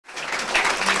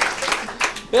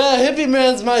Yeah, Hippie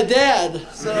Man's my dad,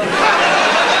 so.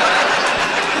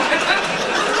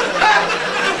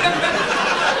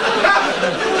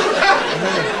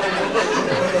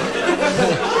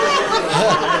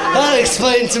 That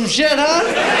explains some shit, huh?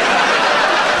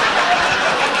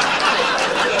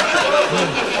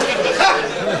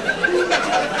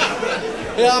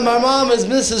 Yeah, my mom is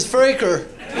Mrs. Fraker.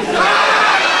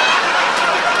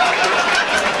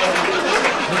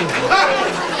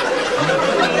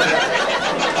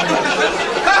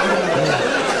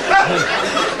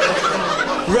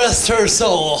 Rest her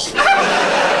soul.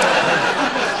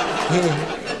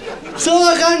 So,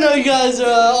 like, I know you guys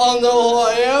all know who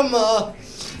I am,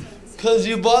 because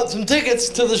you bought some tickets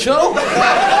to the show.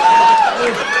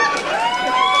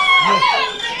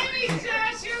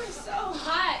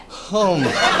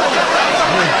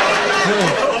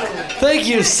 Thank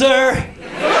you, sir.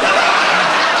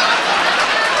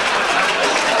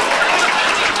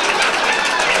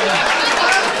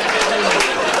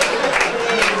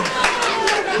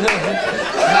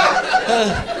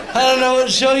 I don't know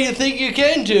what show you think you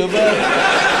came to, but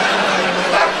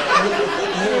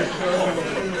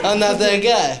I'm not that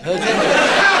guy, okay?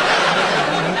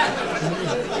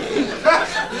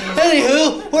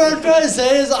 Anywho, what I'm trying to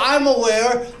say is I'm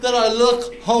aware that I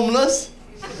look homeless.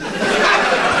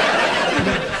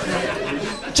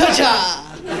 Cha-cha!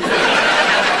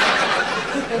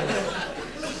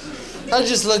 I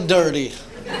just look dirty.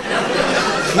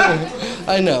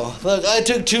 I know. Look, I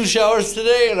took 2 showers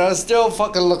today and I still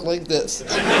fucking look like this.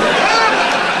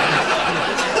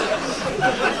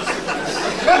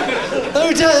 Let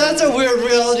me tell you, that's a weird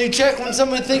reality check when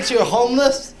somebody thinks you're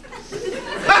homeless.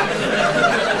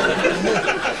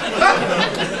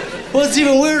 What's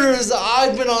even weirder is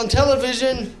I've been on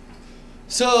television,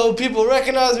 so people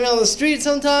recognize me on the street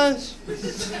sometimes,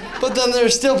 but then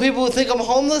there's still people who think I'm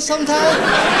homeless sometimes.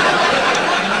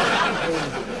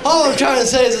 All I'm trying to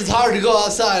say is it's hard to go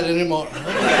outside anymore.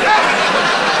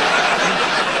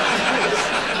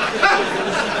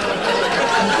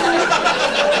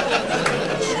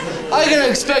 I can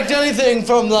expect anything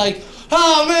from like,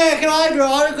 oh man, can I have your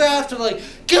autograph, to like,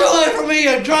 get away from me,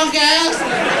 you drunk ass.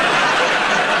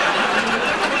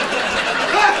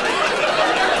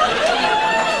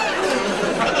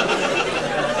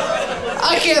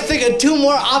 I can't think of 2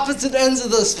 more opposite ends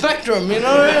of the spectrum, you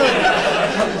know what I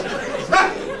mean?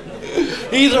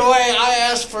 Either way, I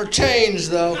asked for change,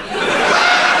 though.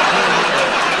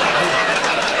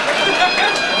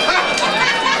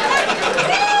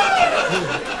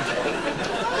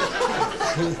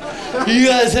 You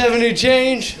guys have any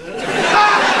change?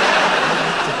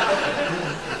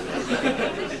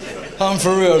 I'm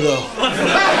for real, though.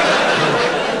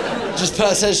 Just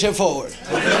pass that shit forward.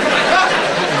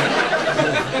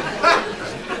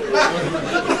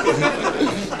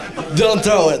 Don't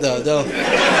throw it, though. Don't.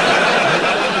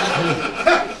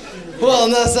 Well,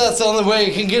 unless that's the only way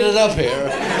you can get it up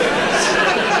here.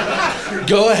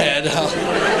 Go ahead.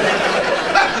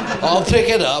 I'll pick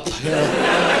it up.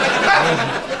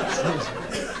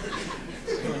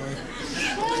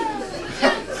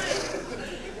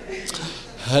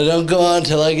 I don't go on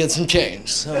until I get some change.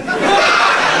 So.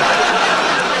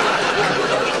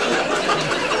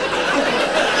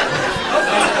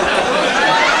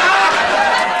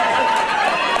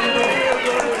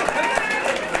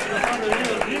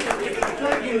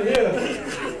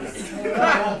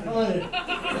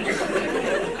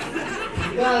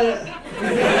 Got it.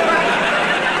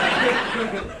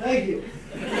 Thank you.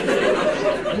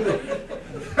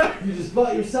 You just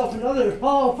bought yourself another.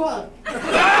 Oh, fuck.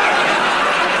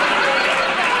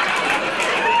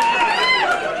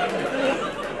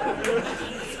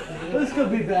 This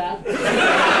could be bad.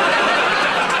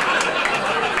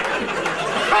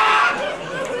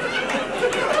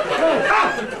 Hey,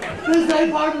 this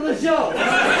ain't part of the show.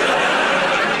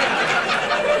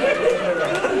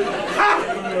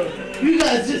 You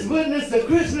guys just witnessed a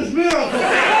Christmas miracle.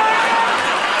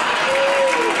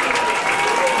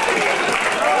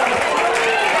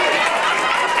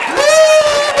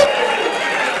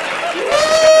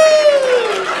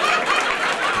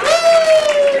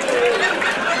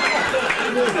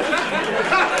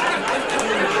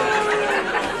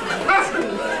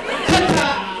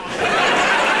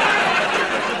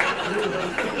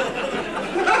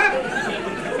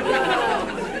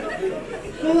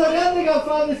 I think I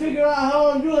finally figured out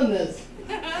how I'm doing this.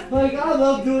 Like, I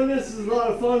love doing this, it's a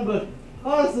lot of fun, but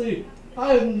honestly,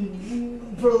 I,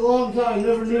 for a long time,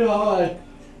 never knew how I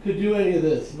could do any of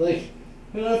this. Like,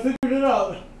 and I figured it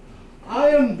out. I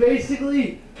am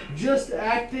basically just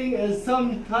acting as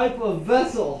some type of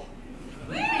vessel.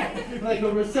 Like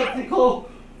a receptacle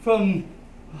from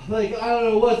Like, I don't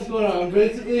know what's going on.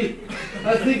 Basically,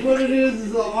 I think what it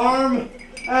is the arm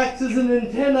acts as an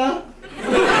antenna.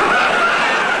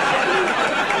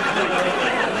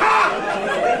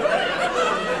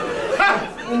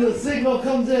 And the signal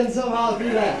comes in somehow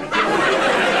through that.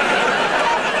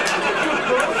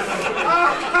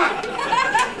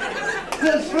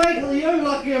 Because frankly, you're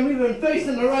lucky I'm even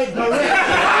facing the right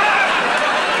direction.